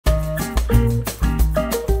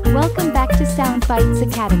to Soundbites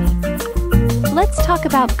Academy. Let's talk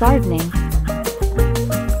about gardening.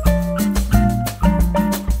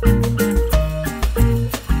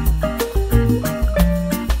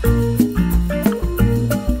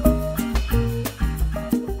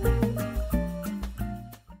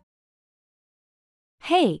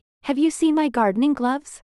 Hey, have you seen my gardening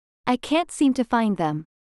gloves? I can't seem to find them.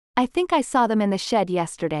 I think I saw them in the shed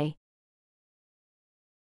yesterday.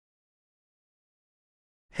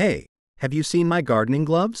 Hey, have you seen my gardening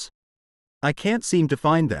gloves? I can't seem to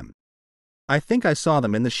find them. I think I saw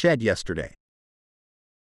them in the shed yesterday.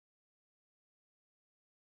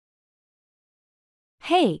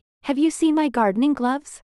 Hey, have you seen my gardening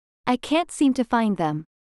gloves? I can't seem to find them.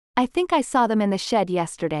 I think I saw them in the shed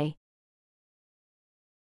yesterday.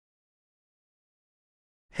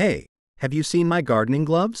 Hey, have you seen my gardening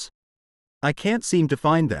gloves? I can't seem to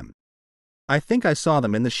find them. I think I saw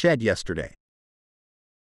them in the shed yesterday.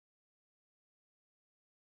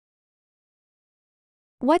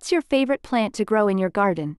 What's your favorite plant to grow in your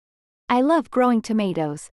garden? I love growing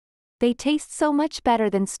tomatoes. They taste so much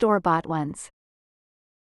better than store-bought ones.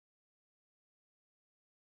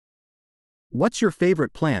 What's your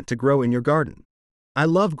favorite plant to grow in your garden? I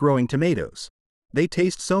love growing tomatoes. They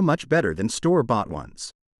taste so much better than store-bought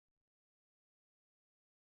ones.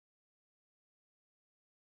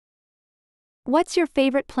 What's your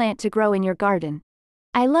favorite plant to grow in your garden?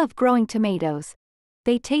 I love growing tomatoes.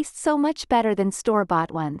 They taste so much better than store-bought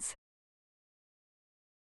ones.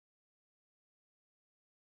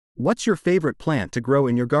 What's your favorite plant to grow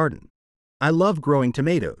in your garden? I love growing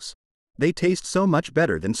tomatoes. They taste so much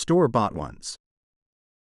better than store-bought ones.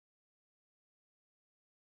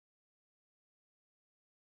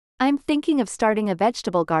 I'm thinking of starting a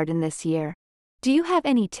vegetable garden this year. Do you have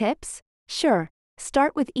any tips? Sure,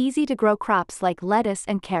 start with easy-to-grow crops like lettuce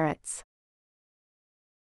and carrots.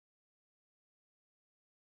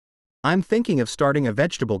 I'm thinking of starting a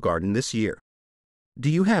vegetable garden this year. Do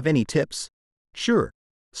you have any tips? Sure,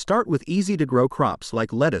 start with easy-to-grow crops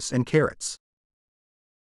like lettuce and carrots.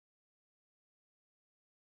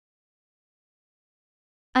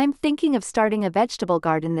 I'm thinking of starting a vegetable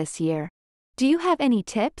garden this year. Do you have any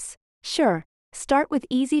tips? Sure, start with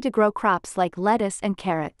easy-to-grow crops like lettuce and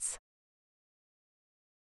carrots.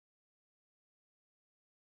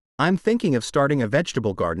 I'm thinking of starting a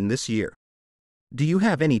vegetable garden this year. Do you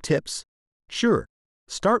have any tips? Sure,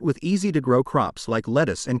 start with easy-to-grow crops like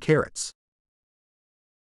lettuce and carrots.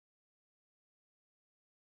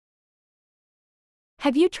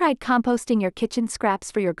 Have you tried composting your kitchen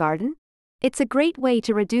scraps for your garden? It's a great way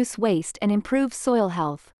to reduce waste and improve soil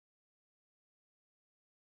health.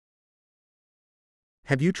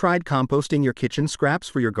 Have you tried composting your kitchen scraps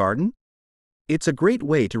for your garden? It's a great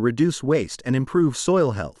way to reduce waste and improve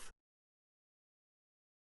soil health.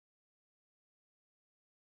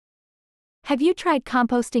 Have you tried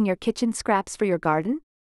composting your kitchen scraps for your garden?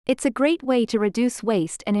 It's a great way to reduce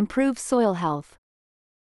waste and improve soil health.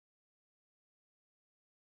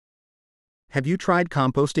 Have you tried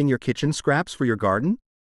composting your kitchen scraps for your garden?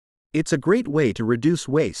 It's a great way to reduce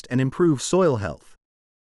waste and improve soil health.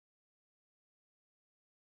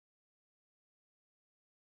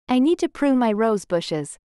 I need to prune my rose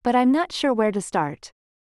bushes, but I'm not sure where to start.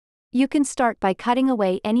 You can start by cutting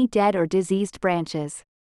away any dead or diseased branches.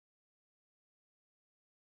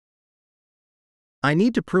 I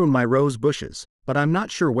need to prune my rose bushes, but I'm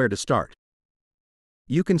not sure where to start.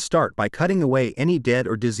 You can start by cutting away any dead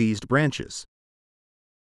or diseased branches.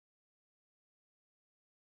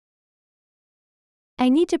 I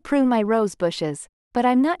need to prune my rose bushes, but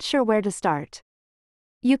I'm not sure where to start.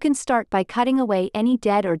 You can start by cutting away any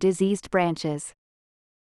dead or diseased branches.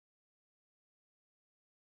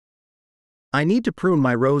 I need to prune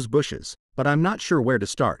my rose bushes, but I'm not sure where to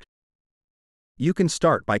start. You can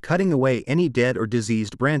start by cutting away any dead or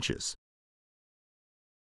diseased branches.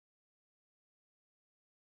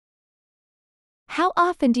 How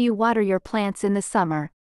often do you water your plants in the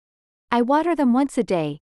summer? I water them once a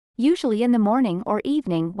day, usually in the morning or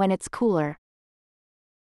evening when it's cooler.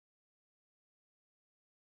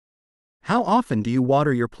 How often do you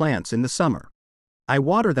water your plants in the summer? I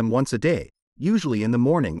water them once a day, usually in the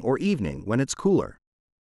morning or evening when it's cooler.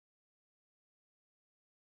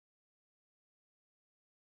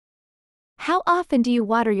 How often do you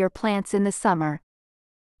water your plants in the summer?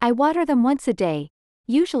 I water them once a day,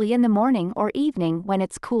 usually in the morning or evening when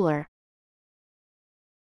it's cooler.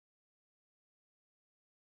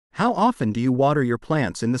 How often do you water your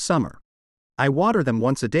plants in the summer? I water them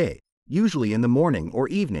once a day, usually in the morning or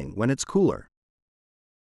evening when it's cooler.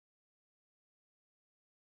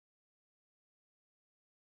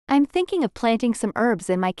 I'm thinking of planting some herbs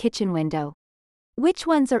in my kitchen window. Which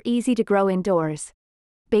ones are easy to grow indoors?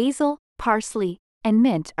 Basil, parsley, and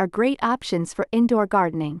mint are great options for indoor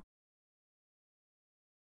gardening.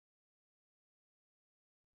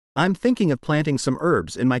 I'm thinking of planting some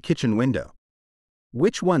herbs in my kitchen window.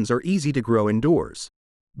 Which ones are easy to grow indoors?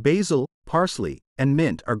 Basil, parsley, and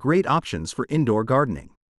mint are great options for indoor gardening.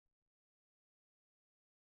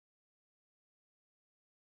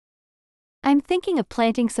 I'm thinking of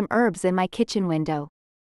planting some herbs in my kitchen window.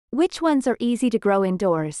 Which ones are easy to grow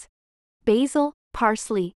indoors? Basil,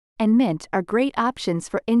 parsley, and mint are great options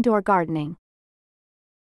for indoor gardening.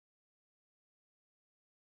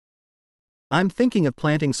 I'm thinking of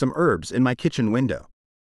planting some herbs in my kitchen window.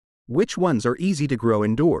 Which ones are easy to grow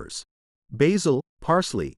indoors? Basil,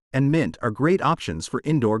 parsley, and mint are great options for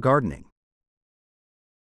indoor gardening.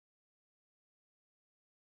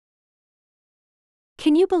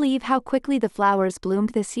 Can you believe how quickly the flowers bloomed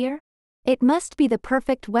this year? It must be the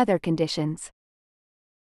perfect weather conditions.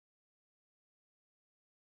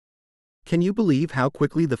 Can you believe how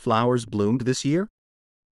quickly the flowers bloomed this year?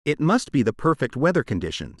 It must be the perfect weather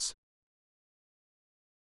conditions.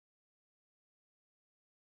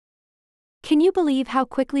 Can you believe how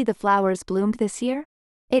quickly the flowers bloomed this year?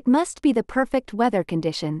 It must be the perfect weather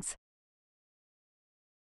conditions.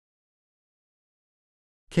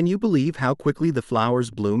 Can you believe how quickly the flowers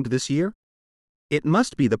bloomed this year? It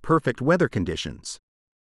must be the perfect weather conditions.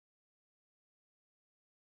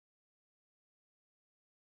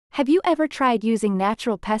 Have you ever tried using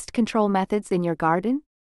natural pest control methods in your garden?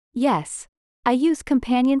 Yes. I use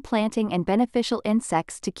companion planting and beneficial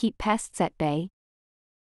insects to keep pests at bay.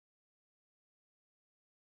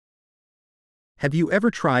 Have you ever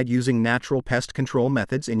tried using natural pest control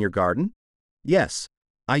methods in your garden? Yes.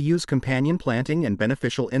 I use companion planting and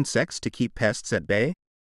beneficial insects to keep pests at bay.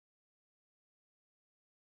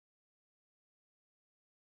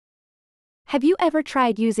 Have you ever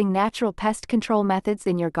tried using natural pest control methods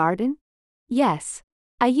in your garden? Yes.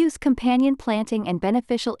 I use companion planting and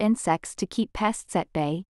beneficial insects to keep pests at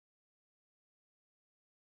bay.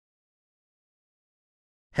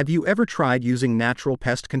 Have you ever tried using natural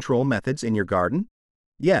pest control methods in your garden?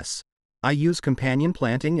 Yes. I use companion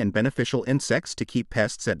planting and beneficial insects to keep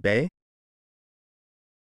pests at bay.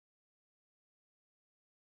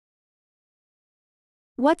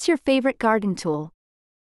 What's your favorite garden tool?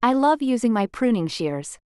 I love using my pruning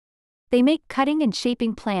shears. They make cutting and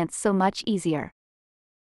shaping plants so much easier.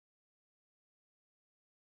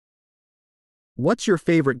 What's your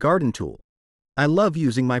favorite garden tool? I love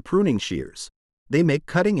using my pruning shears. They make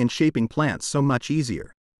cutting and shaping plants so much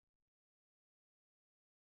easier.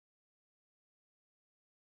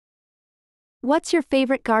 What's your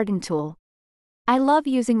favorite garden tool? I love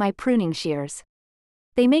using my pruning shears.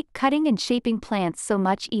 They make cutting and shaping plants so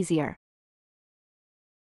much easier.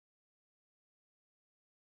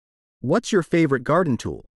 What's your favorite garden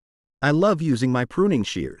tool? I love using my pruning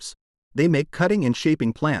shears. They make cutting and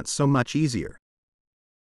shaping plants so much easier.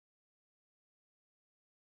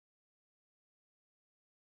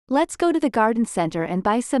 Let's go to the garden center and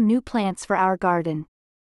buy some new plants for our garden.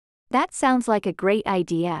 That sounds like a great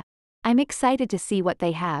idea. I'm excited to see what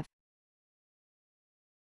they have.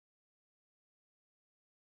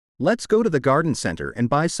 Let's go to the garden center and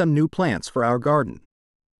buy some new plants for our garden.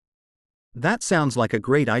 That sounds like a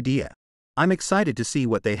great idea. I'm excited to see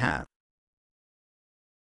what they have.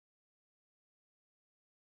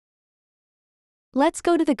 Let's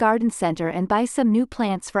go to the garden center and buy some new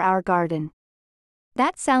plants for our garden.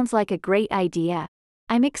 That sounds like a great idea.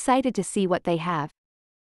 I'm excited to see what they have.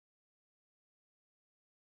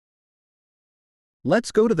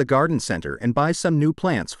 Let's go to the garden center and buy some new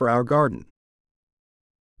plants for our garden.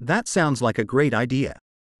 That sounds like a great idea.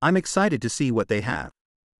 I'm excited to see what they have.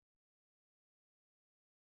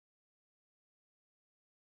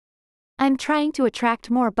 I'm trying to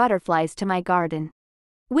attract more butterflies to my garden.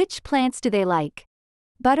 Which plants do they like?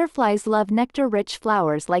 Butterflies love nectar-rich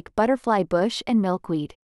flowers like butterfly bush and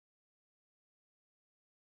milkweed.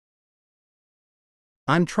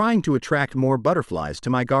 I'm trying to attract more butterflies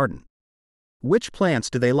to my garden. Which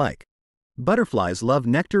plants do they like? Butterflies love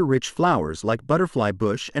nectar-rich flowers like butterfly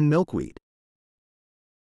bush and milkweed.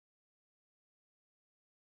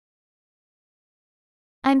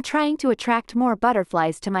 I'm trying to attract more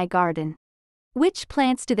butterflies to my garden. Which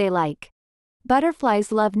plants do they like?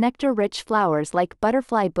 Butterflies love nectar-rich flowers like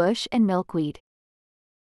butterfly bush and milkweed.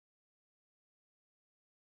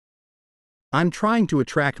 I'm trying to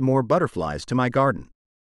attract more butterflies to my garden.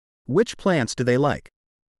 Which plants do they like?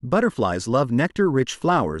 Butterflies love nectar-rich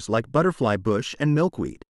flowers like butterfly bush and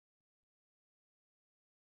milkweed.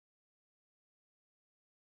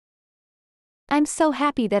 I'm so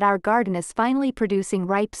happy that our garden is finally producing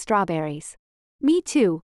ripe strawberries. Me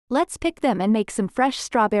too. Let's pick them and make some fresh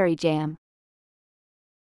strawberry jam.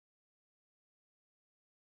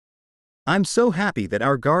 I'm so happy that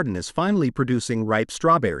our garden is finally producing ripe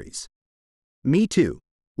strawberries. Me too.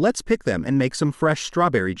 Let's pick them and make some fresh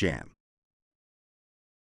strawberry jam.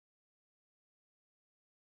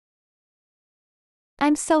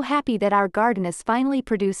 I'm so happy that our garden is finally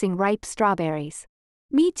producing ripe strawberries.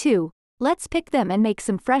 Me too. Let's pick them and make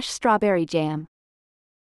some fresh strawberry jam.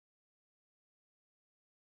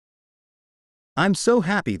 I'm so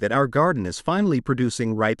happy that our garden is finally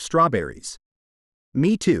producing ripe strawberries.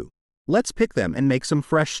 Me too. Let's pick them and make some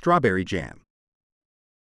fresh strawberry jam.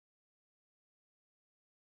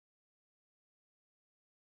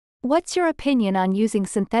 What's your opinion on using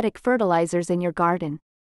synthetic fertilizers in your garden?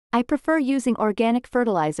 I prefer using organic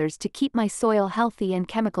fertilizers to keep my soil healthy and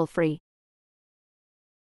chemical-free.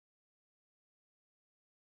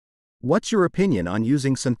 What's your opinion on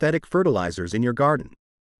using synthetic fertilizers in your garden?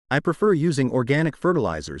 I prefer using organic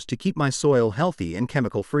fertilizers to keep my soil healthy and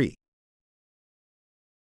chemical-free.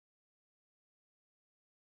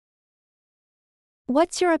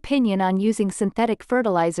 What's your opinion on using synthetic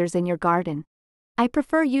fertilizers in your garden? I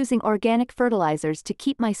prefer using organic fertilizers to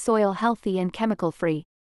keep my soil healthy and chemical-free.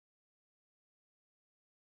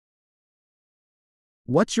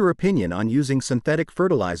 What's your opinion on using synthetic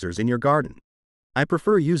fertilizers in your garden? I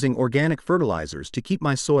prefer using organic fertilizers to keep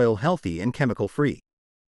my soil healthy and chemical-free.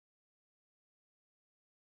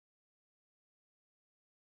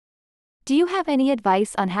 Do you have any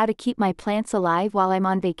advice on how to keep my plants alive while I'm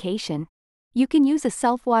on vacation? You can use a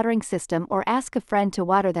self-watering system or ask a friend to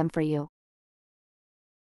water them for you.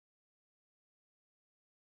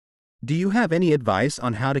 Do you have any advice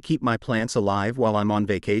on how to keep my plants alive while I'm on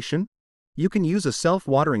vacation? You can use a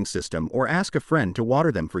self-watering system or ask a friend to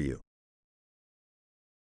water them for you.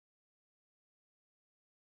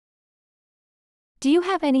 Do you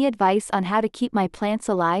have any advice on how to keep my plants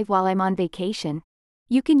alive while I'm on vacation?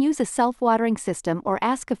 You can use a self-watering system or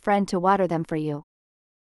ask a friend to water them for you.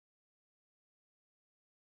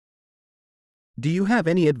 Do you have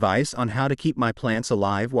any advice on how to keep my plants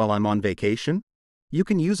alive while I'm on vacation? You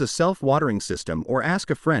can use a self-watering system or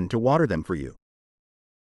ask a friend to water them for you.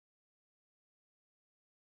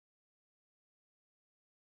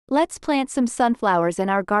 Let's plant some sunflowers in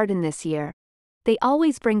our garden this year. They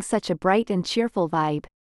always bring such a bright and cheerful vibe.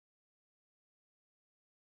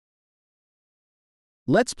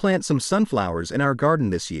 Let's plant some sunflowers in our garden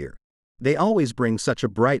this year. They always bring such a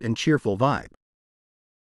bright and cheerful vibe.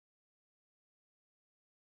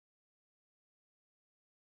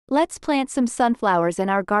 Let's plant some sunflowers in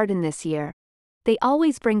our garden this year. They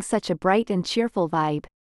always bring such a bright and cheerful vibe.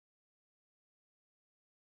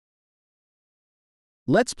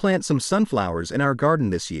 Let's plant some sunflowers in our garden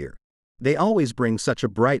this year. They always bring such a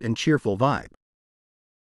bright and cheerful vibe.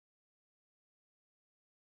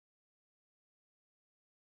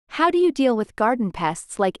 How do you deal with garden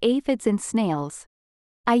pests like aphids and snails?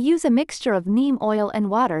 I use a mixture of neem oil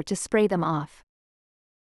and water to spray them off.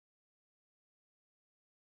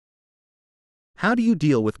 How do you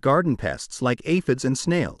deal with garden pests like aphids and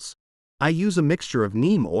snails? I use a mixture of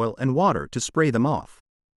neem oil and water to spray them off.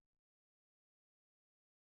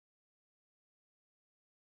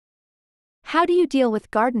 How do you deal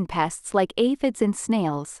with garden pests like aphids and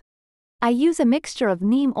snails? I use a mixture of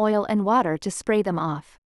neem oil and water to spray them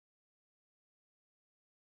off.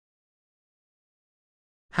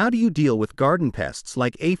 How do you deal with garden pests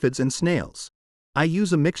like aphids and snails? I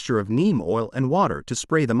use a mixture of neem oil and water to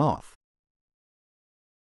spray them off.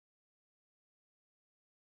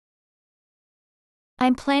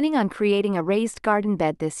 I'm planning on creating a raised garden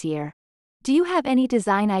bed this year. Do you have any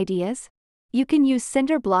design ideas? You can use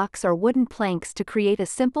cinder blocks or wooden planks to create a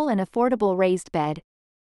simple and affordable raised bed.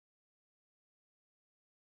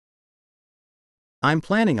 I'm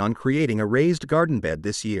planning on creating a raised garden bed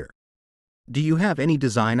this year. Do you have any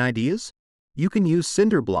design ideas? You can use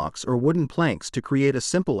cinder blocks or wooden planks to create a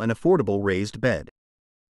simple and affordable raised bed.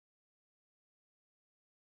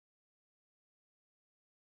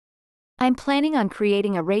 I'm planning on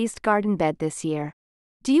creating a raised garden bed this year.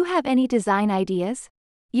 Do you have any design ideas?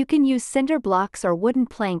 You can use cinder blocks or wooden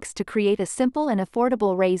planks to create a simple and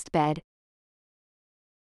affordable raised bed.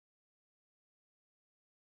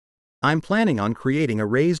 I'm planning on creating a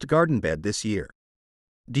raised garden bed this year.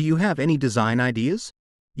 Do you have any design ideas?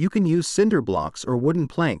 You can use cinder blocks or wooden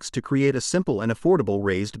planks to create a simple and affordable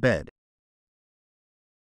raised bed.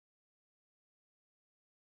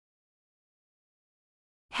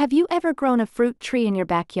 Have you ever grown a fruit tree in your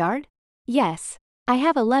backyard? Yes, I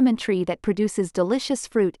have a lemon tree that produces delicious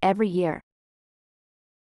fruit every year.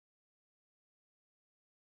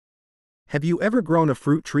 Have you ever grown a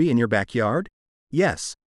fruit tree in your backyard?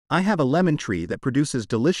 Yes, I have a lemon tree that produces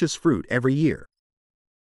delicious fruit every year.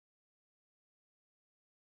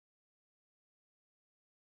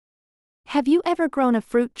 Have you ever grown a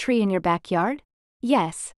fruit tree in your backyard?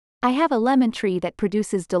 Yes, I have a lemon tree that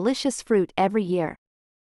produces delicious fruit every year.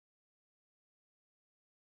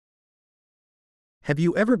 Have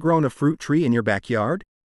you ever grown a fruit tree in your backyard?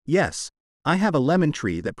 Yes, I have a lemon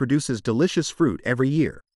tree that produces delicious fruit every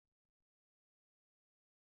year.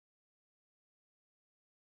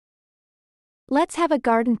 Let's have a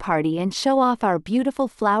garden party and show off our beautiful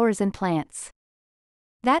flowers and plants.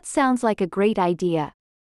 That sounds like a great idea.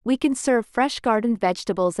 We can serve fresh garden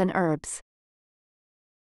vegetables and herbs.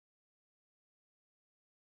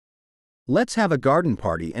 Let's have a garden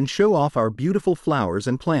party and show off our beautiful flowers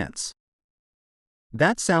and plants.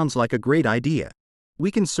 That sounds like a great idea.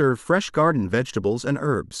 We can serve fresh garden vegetables and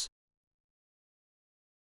herbs.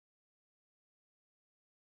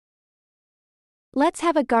 Let's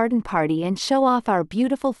have a garden party and show off our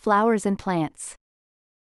beautiful flowers and plants.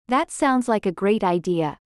 That sounds like a great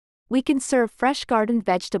idea. We can serve fresh garden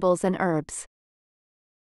vegetables and herbs.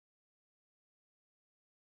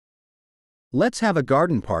 Let's have a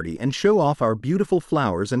garden party and show off our beautiful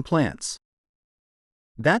flowers and plants.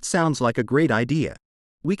 That sounds like a great idea.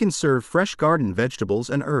 We can serve fresh garden vegetables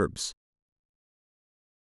and herbs.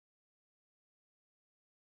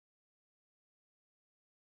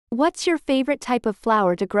 What's your favorite type of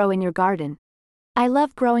flower to grow in your garden? I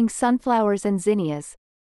love growing sunflowers and zinnias.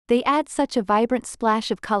 They add such a vibrant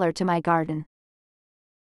splash of color to my garden.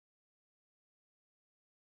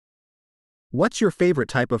 What's your favorite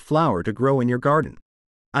type of flower to grow in your garden?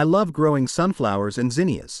 I love growing sunflowers and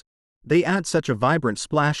zinnias. They add such a vibrant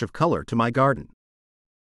splash of color to my garden.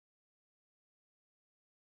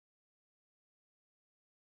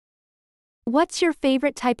 What's your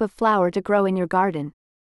favorite type of flower to grow in your garden?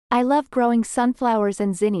 I love growing sunflowers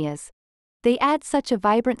and zinnias. They add such a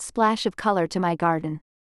vibrant splash of color to my garden.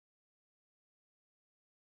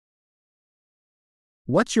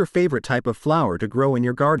 What's your favorite type of flower to grow in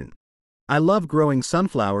your garden? I love growing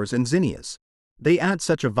sunflowers and zinnias. They add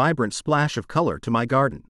such a vibrant splash of color to my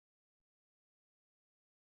garden.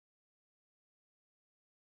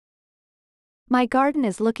 My garden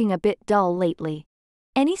is looking a bit dull lately.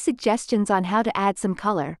 Any suggestions on how to add some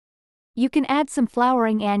color? You can add some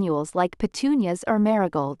flowering annuals like petunias or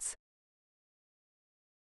marigolds.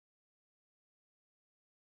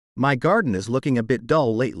 My garden is looking a bit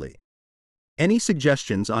dull lately. Any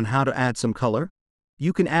suggestions on how to add some color?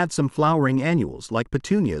 You can add some flowering annuals like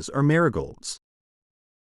petunias or marigolds.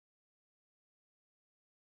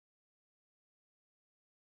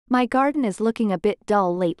 My garden is looking a bit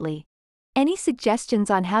dull lately. Any suggestions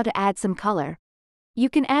on how to add some color? You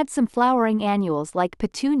can add some flowering annuals like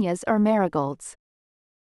petunias or marigolds.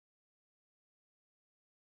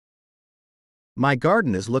 My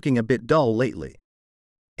garden is looking a bit dull lately.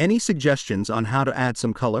 Any suggestions on how to add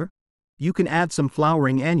some color? You can add some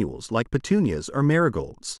flowering annuals like petunias or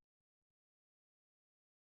marigolds.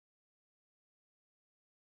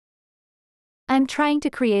 I'm trying to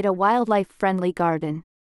create a wildlife-friendly garden.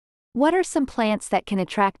 What are some plants that can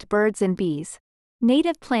attract birds and bees?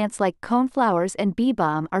 Native plants like coneflowers and bee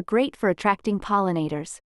balm are great for attracting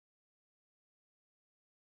pollinators.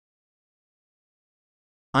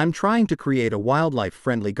 I'm trying to create a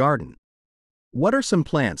wildlife-friendly garden. What are some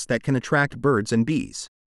plants that can attract birds and bees?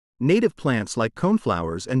 Native plants like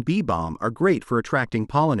coneflowers and bee balm are great for attracting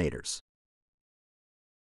pollinators.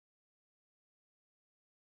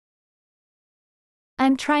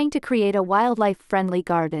 I'm trying to create a wildlife-friendly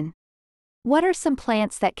garden. What are some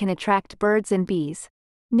plants that can attract birds and bees?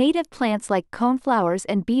 Native plants like coneflowers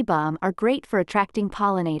and bee balm are great for attracting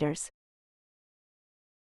pollinators.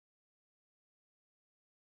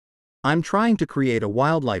 I'm trying to create a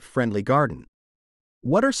wildlife-friendly garden.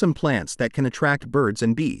 What are some plants that can attract birds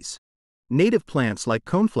and bees? Native plants like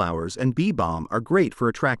coneflowers and bee balm are great for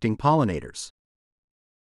attracting pollinators.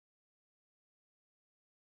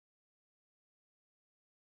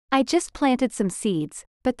 I just planted some seeds,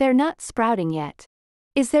 but they're not sprouting yet.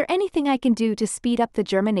 Is there anything I can do to speed up the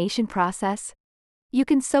germination process? You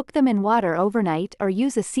can soak them in water overnight or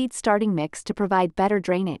use a seed starting mix to provide better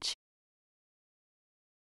drainage.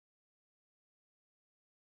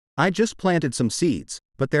 I just planted some seeds,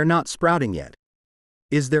 but they're not sprouting yet.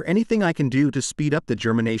 Is there anything I can do to speed up the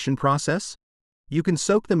germination process? You can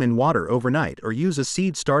soak them in water overnight or use a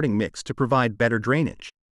seed starting mix to provide better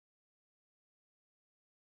drainage.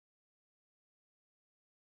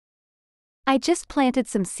 I just planted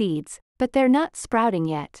some seeds, but they're not sprouting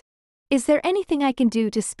yet. Is there anything I can do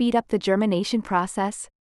to speed up the germination process?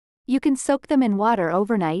 You can soak them in water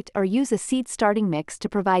overnight or use a seed starting mix to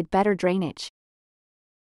provide better drainage.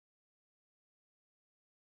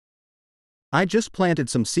 I just planted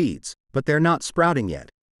some seeds, but they're not sprouting yet.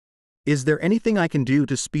 Is there anything I can do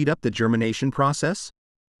to speed up the germination process?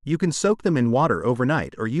 You can soak them in water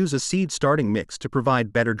overnight or use a seed starting mix to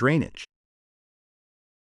provide better drainage.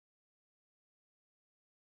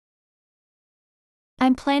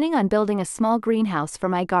 I'm planning on building a small greenhouse for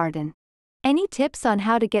my garden. Any tips on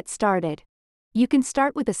how to get started? You can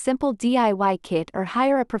start with a simple DIY kit or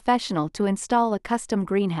hire a professional to install a custom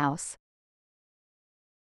greenhouse.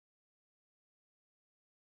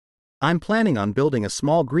 I'm planning on building a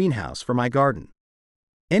small greenhouse for my garden.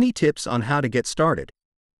 Any tips on how to get started?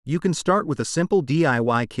 You can start with a simple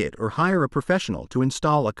DIY kit or hire a professional to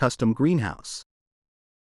install a custom greenhouse.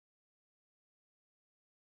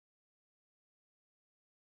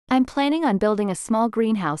 I'm planning on building a small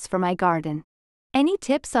greenhouse for my garden. Any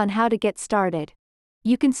tips on how to get started?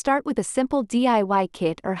 You can start with a simple DIY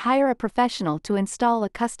kit or hire a professional to install a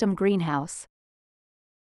custom greenhouse.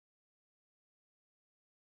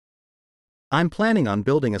 I'm planning on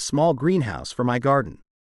building a small greenhouse for my garden.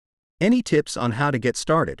 Any tips on how to get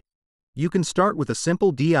started? You can start with a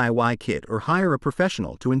simple DIY kit or hire a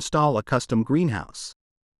professional to install a custom greenhouse.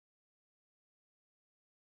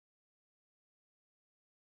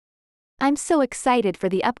 I'm so excited for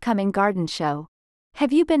the upcoming garden show.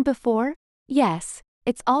 Have you been before? Yes,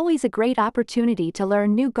 it's always a great opportunity to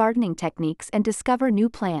learn new gardening techniques and discover new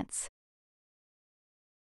plants.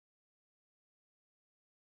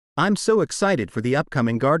 I'm so excited for the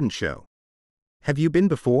upcoming garden show. Have you been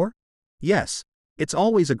before? Yes, it's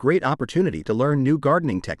always a great opportunity to learn new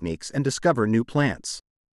gardening techniques and discover new plants.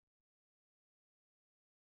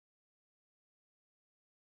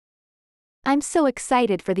 I'm so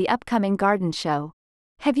excited for the upcoming garden show.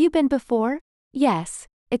 Have you been before? Yes,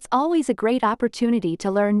 it's always a great opportunity to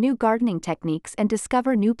learn new gardening techniques and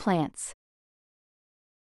discover new plants.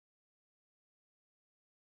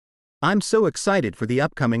 I'm so excited for the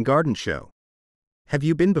upcoming garden show. Have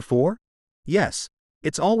you been before? Yes,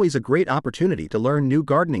 it's always a great opportunity to learn new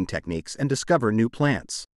gardening techniques and discover new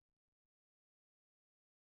plants.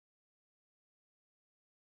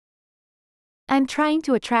 I'm trying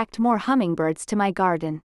to attract more hummingbirds to my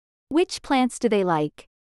garden. Which plants do they like?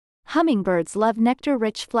 Hummingbirds love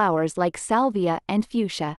nectar-rich flowers like salvia and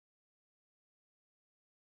fuchsia.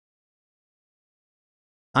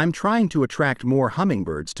 I'm trying to attract more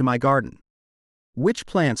hummingbirds to my garden. Which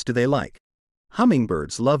plants do they like?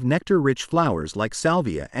 Hummingbirds love nectar-rich flowers like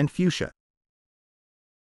salvia and fuchsia.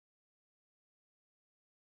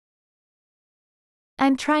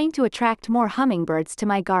 I'm trying to attract more hummingbirds to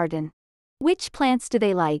my garden. Which plants do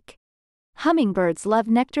they like? Hummingbirds love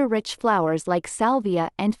nectar-rich flowers like salvia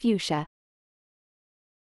and fuchsia.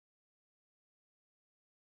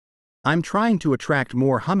 I'm trying to attract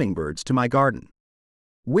more hummingbirds to my garden.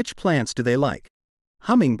 Which plants do they like?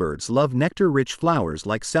 Hummingbirds love nectar-rich flowers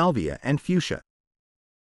like salvia and fuchsia.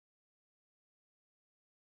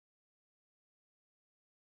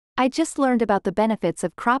 I just learned about the benefits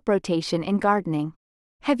of crop rotation in gardening.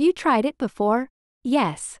 Have you tried it before?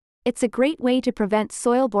 Yes, it's a great way to prevent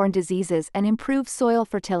soil-borne diseases and improve soil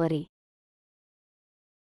fertility.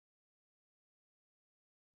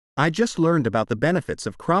 I just learned about the benefits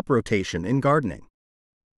of crop rotation in gardening.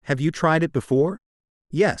 Have you tried it before?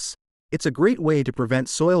 Yes, it's a great way to prevent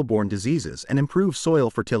soil-borne diseases and improve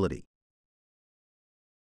soil fertility.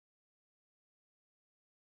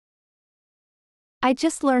 I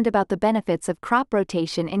just learned about the benefits of crop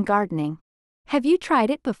rotation in gardening. Have you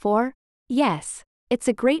tried it before? Yes, it's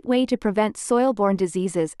a great way to prevent soil-borne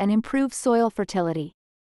diseases and improve soil fertility.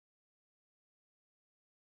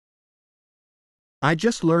 I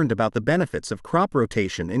just learned about the benefits of crop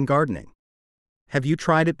rotation in gardening. Have you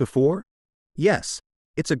tried it before? Yes,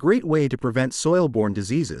 it's a great way to prevent soil-borne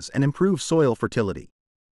diseases and improve soil fertility.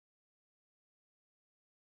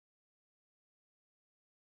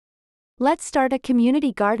 Let's start a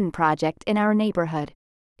community garden project in our neighborhood.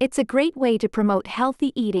 It's a great way to promote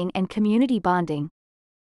healthy eating and community bonding.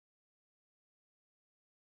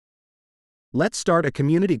 Let's start a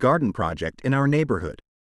community garden project in our neighborhood.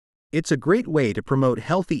 It's a great way to promote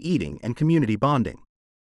healthy eating and community bonding.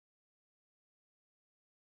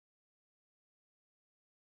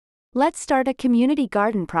 Let's start a community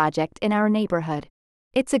garden project in our neighborhood.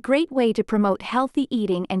 It's a great way to promote healthy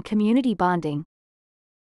eating and community bonding.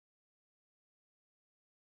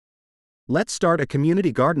 Let's start a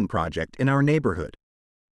community garden project in our neighborhood.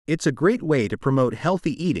 It's a great way to promote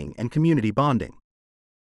healthy eating and community bonding.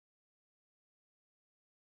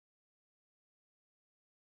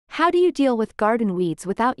 How do you deal with garden weeds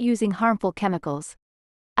without using harmful chemicals?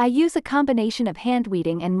 I use a combination of hand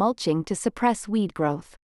weeding and mulching to suppress weed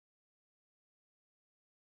growth.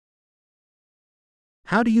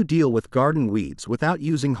 How do you deal with garden weeds without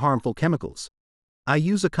using harmful chemicals? I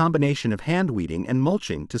use a combination of hand weeding and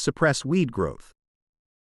mulching to suppress weed growth.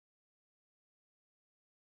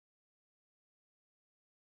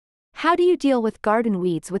 How do you deal with garden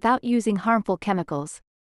weeds without using harmful chemicals?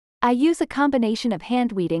 I use a combination of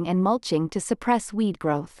hand weeding and mulching to suppress weed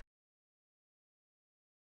growth.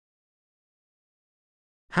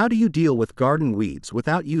 How do you deal with garden weeds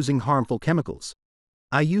without using harmful chemicals?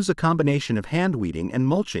 I use a combination of hand weeding and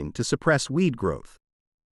mulching to suppress weed growth.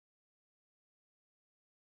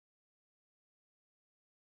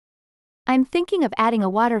 I'm thinking of adding a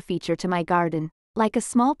water feature to my garden, like a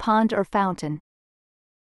small pond or fountain.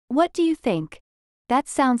 What do you think? That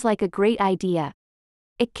sounds like a great idea.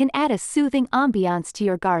 It can add a soothing ambiance to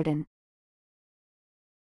your garden.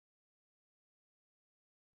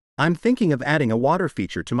 I'm thinking of adding a water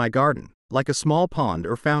feature to my garden, like a small pond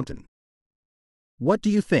or fountain. What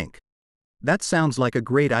do you think? That sounds like a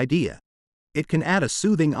great idea. It can add a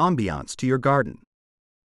soothing ambiance to your garden.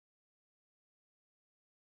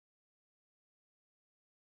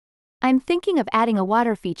 I'm thinking of adding a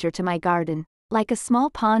water feature to my garden, like a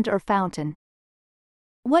small pond or fountain.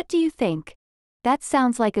 What do you think? That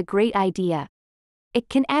sounds like a great idea. It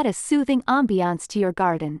can add a soothing ambiance to your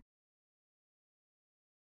garden.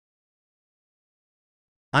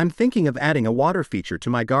 I'm thinking of adding a water feature to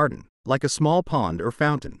my garden, like a small pond or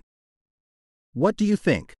fountain. What do you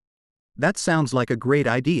think? That sounds like a great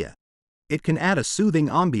idea. It can add a soothing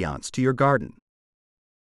ambiance to your garden.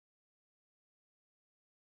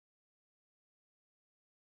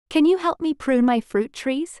 Can you help me prune my fruit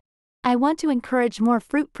trees? I want to encourage more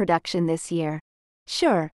fruit production this year.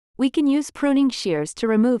 Sure, we can use pruning shears to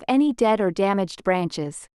remove any dead or damaged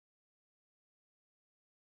branches.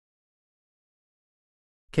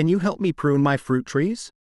 Can you help me prune my fruit trees?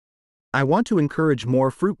 I want to encourage more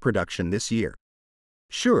fruit production this year.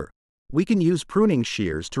 Sure, we can use pruning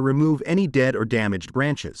shears to remove any dead or damaged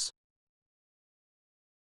branches.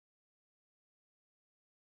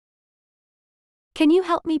 Can you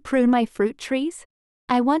help me prune my fruit trees?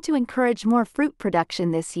 I want to encourage more fruit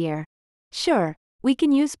production this year. Sure, we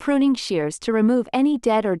can use pruning shears to remove any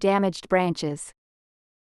dead or damaged branches.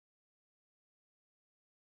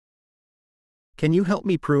 Can you help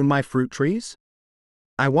me prune my fruit trees?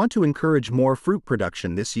 I want to encourage more fruit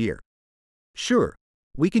production this year. Sure,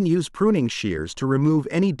 we can use pruning shears to remove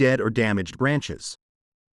any dead or damaged branches.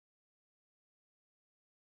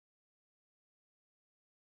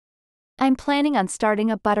 I'm planning on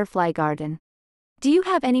starting a butterfly garden. Do you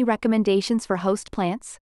have any recommendations for host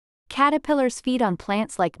plants? Caterpillars feed on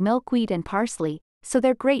plants like milkweed and parsley, so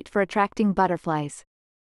they're great for attracting butterflies.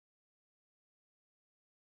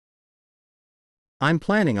 I'm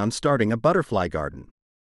planning on starting a butterfly garden.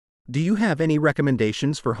 Do you have any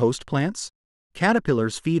recommendations for host plants?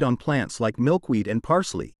 Caterpillars feed on plants like milkweed and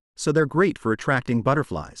parsley, so they're great for attracting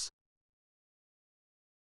butterflies.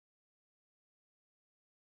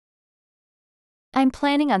 I'm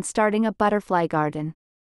planning on starting a butterfly garden.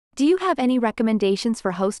 Do you have any recommendations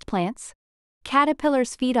for host plants?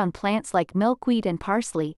 Caterpillars feed on plants like milkweed and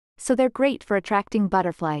parsley, so they're great for attracting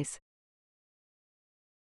butterflies.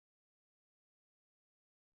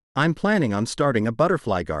 I'm planning on starting a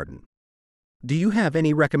butterfly garden. Do you have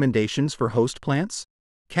any recommendations for host plants?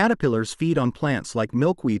 Caterpillars feed on plants like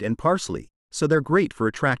milkweed and parsley, so they're great for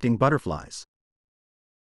attracting butterflies.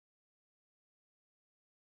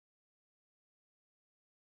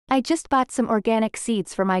 I just bought some organic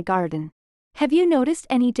seeds for my garden. Have you noticed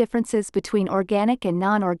any differences between organic and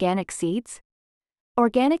non-organic seeds?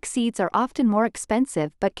 Organic seeds are often more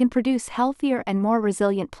expensive but can produce healthier and more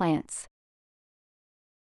resilient plants.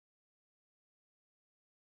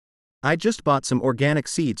 I just bought some organic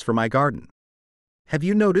seeds for my garden. Have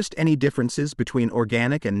you noticed any differences between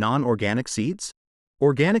organic and non-organic seeds?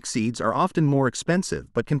 Organic seeds are often more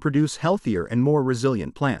expensive but can produce healthier and more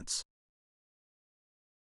resilient plants.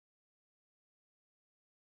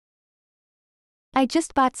 I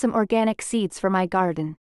just bought some organic seeds for my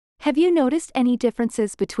garden. Have you noticed any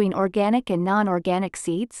differences between organic and non-organic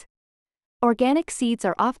seeds? Organic seeds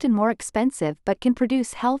are often more expensive but can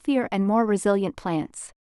produce healthier and more resilient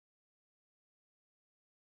plants.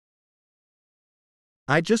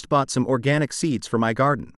 I just bought some organic seeds for my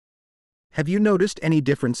garden. Have you noticed any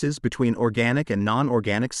differences between organic and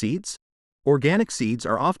non-organic seeds? Organic seeds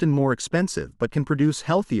are often more expensive but can produce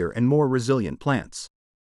healthier and more resilient plants.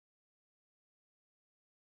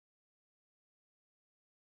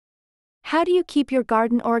 How do you keep your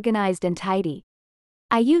garden organized and tidy?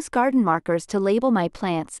 I use garden markers to label my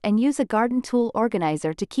plants and use a garden tool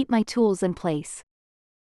organizer to keep my tools in place.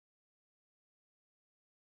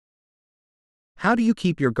 How do you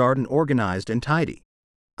keep your garden organized and tidy?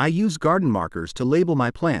 I use garden markers to label my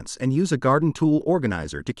plants and use a garden tool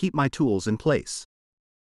organizer to keep my tools in place.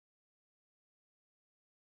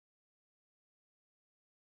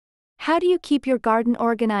 How do you keep your garden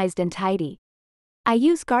organized and tidy? I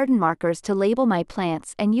use garden markers to label my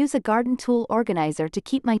plants and use a garden tool organizer to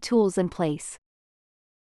keep my tools in place.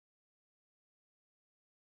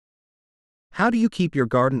 How do you keep your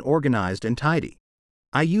garden organized and tidy?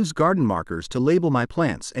 I use garden markers to label my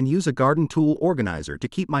plants and use a garden tool organizer to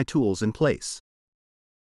keep my tools in place.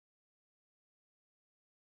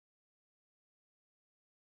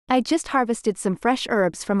 I just harvested some fresh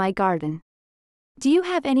herbs from my garden. Do you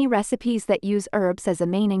have any recipes that use herbs as a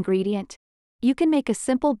main ingredient? You can make a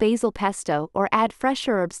simple basil pesto or add fresh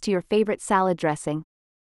herbs to your favorite salad dressing.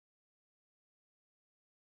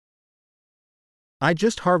 I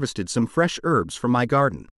just harvested some fresh herbs from my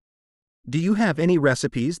garden. Do you have any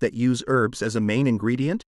recipes that use herbs as a main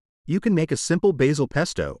ingredient? You can make a simple basil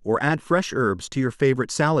pesto or add fresh herbs to your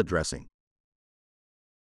favorite salad dressing.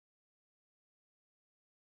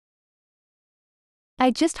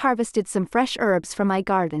 I just harvested some fresh herbs from my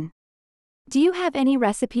garden. Do you have any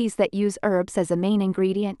recipes that use herbs as a main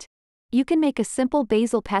ingredient? You can make a simple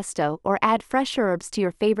basil pesto or add fresh herbs to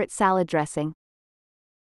your favorite salad dressing.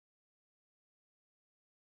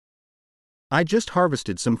 I just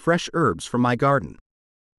harvested some fresh herbs from my garden.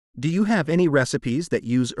 Do you have any recipes that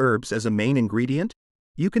use herbs as a main ingredient?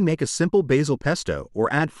 You can make a simple basil pesto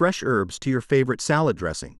or add fresh herbs to your favorite salad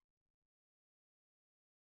dressing.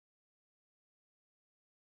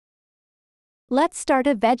 Let's start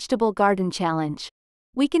a vegetable garden challenge.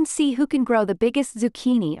 We can see who can grow the biggest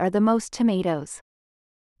zucchini or the most tomatoes.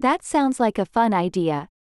 That sounds like a fun idea.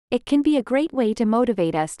 It can be a great way to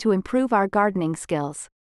motivate us to improve our gardening skills.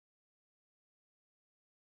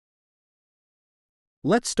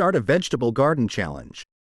 Let's start a vegetable garden challenge.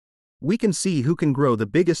 We can see who can grow the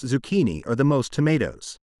biggest zucchini or the most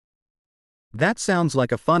tomatoes. That sounds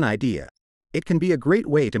like a fun idea. It can be a great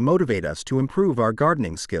way to motivate us to improve our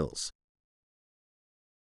gardening skills.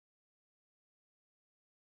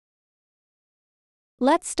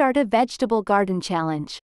 Let's start a vegetable garden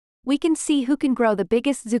challenge. We can see who can grow the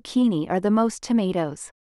biggest zucchini or the most tomatoes.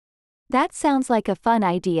 That sounds like a fun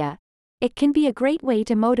idea. It can be a great way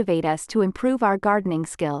to motivate us to improve our gardening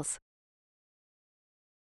skills.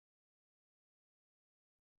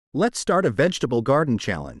 Let's start a vegetable garden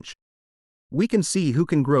challenge. We can see who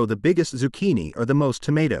can grow the biggest zucchini or the most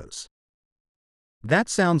tomatoes. That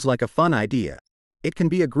sounds like a fun idea. It can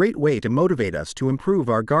be a great way to motivate us to improve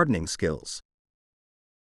our gardening skills.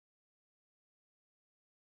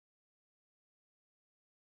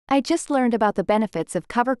 I just learned about the benefits of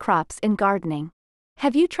cover crops in gardening.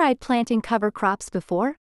 Have you tried planting cover crops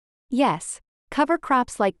before? Yes, cover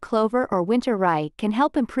crops like clover or winter rye can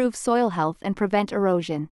help improve soil health and prevent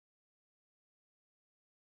erosion.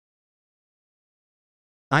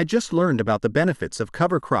 I just learned about the benefits of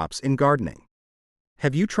cover crops in gardening.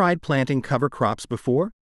 Have you tried planting cover crops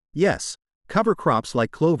before? Yes, cover crops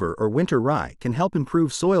like clover or winter rye can help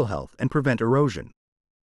improve soil health and prevent erosion.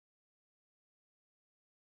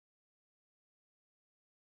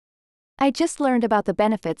 I just learned about the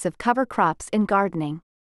benefits of cover crops in gardening.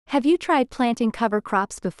 Have you tried planting cover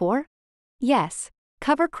crops before? Yes,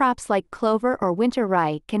 cover crops like clover or winter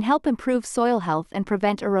rye can help improve soil health and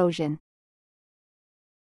prevent erosion.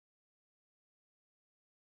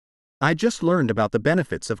 I just learned about the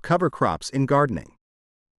benefits of cover crops in gardening.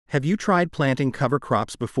 Have you tried planting cover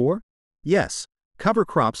crops before? Yes, cover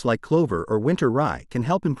crops like clover or winter rye can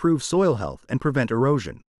help improve soil health and prevent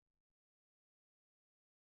erosion.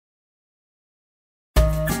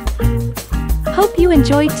 Hope you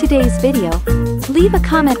enjoyed today's video. Leave a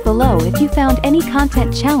comment below if you found any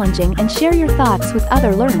content challenging and share your thoughts with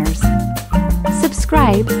other learners.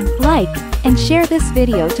 Subscribe, like, and share this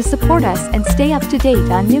video to support us and stay up to date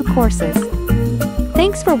on new courses.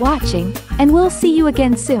 Thanks for watching, and we'll see you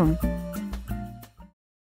again soon.